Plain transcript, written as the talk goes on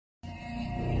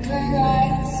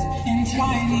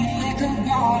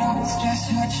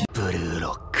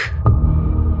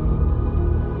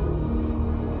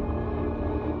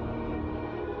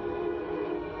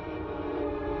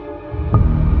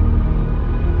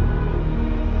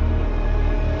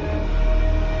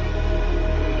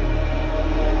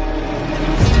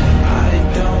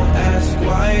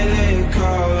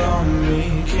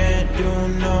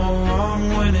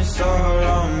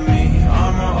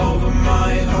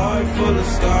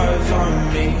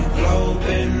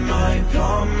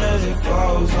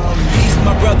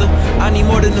brother. I need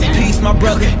more than a piece, my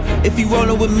brother. If you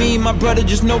rollin' with me, my brother,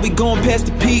 just know we going past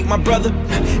the peak, my brother.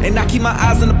 And I keep my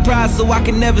eyes on the prize so I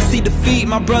can never see defeat,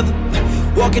 my brother.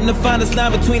 Walking the finest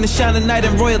line between the shining night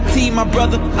and royalty, my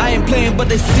brother. I ain't playing, but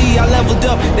they see I leveled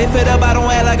up. They fed up, I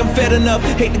don't act like I'm fed enough.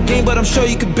 Hate the game, but I'm sure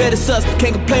you could bet it's us.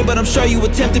 Can't complain, but I'm sure you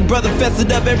attempted, brother.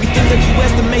 Fested up everything that you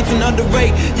estimates and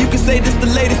underrate. You can say this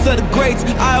the latest of the greats.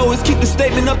 I always keep the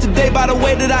statement up to date by the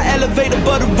way that I elevate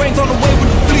above the ranks on the way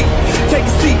with the fleet. Take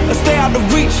a seat or stay out of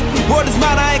reach. Word is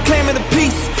mine, I ain't claiming a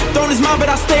piece. Throne is mine, but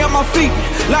I stay on my feet.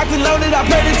 Locked and loaded, I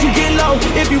pray that you get low.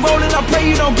 If you rollin', I pray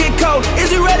you don't get cold.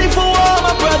 Is you ready for war,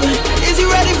 my brother? Is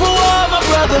you ready for war, my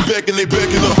brother? Backing, they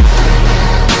backing up.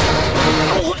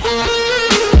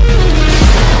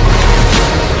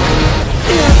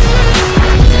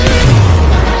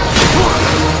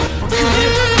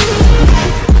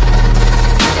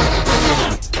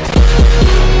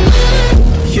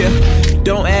 Yeah,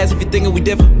 don't ask if you're thinking we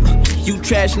different. You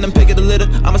trash and I'm picking the litter.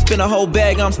 I'ma spend a whole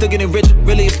bag, I'm still getting richer.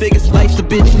 Really it figures, life's a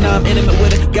bitch, now I'm intimate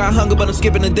with it. Got hunger but I'm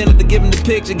skipping the dinner to give him the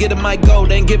picture. Get him my gold,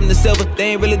 they ain't giving the silver.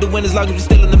 They ain't really the win as long as you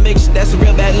still in the mix. That's a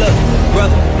real bad luck,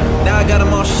 brother. Now I got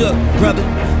them all shook, brother.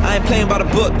 I ain't playing by the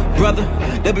book, brother.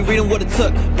 They'll be reading what it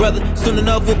took, brother. Soon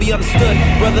enough we'll be understood,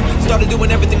 brother. Started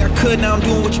doing everything I could, now I'm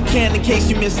doing what you can in case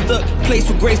you mistook. Place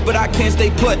with grace but I can't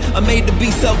stay put. I'm made to be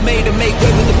self-made and make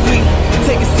way with the fleet.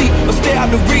 Take a seat or stay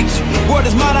out of reach. Word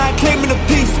is mine, I ain't claiming a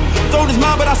piece. Throne is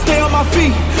mine, but I stay on my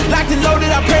feet. Locked and loaded,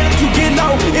 I pray that you get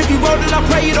low. If you rollin', I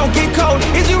pray you don't get cold.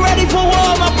 Is you ready for war,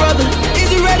 my brother? Is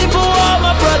you ready for war,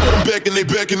 my brother? Backing, they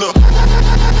backing up.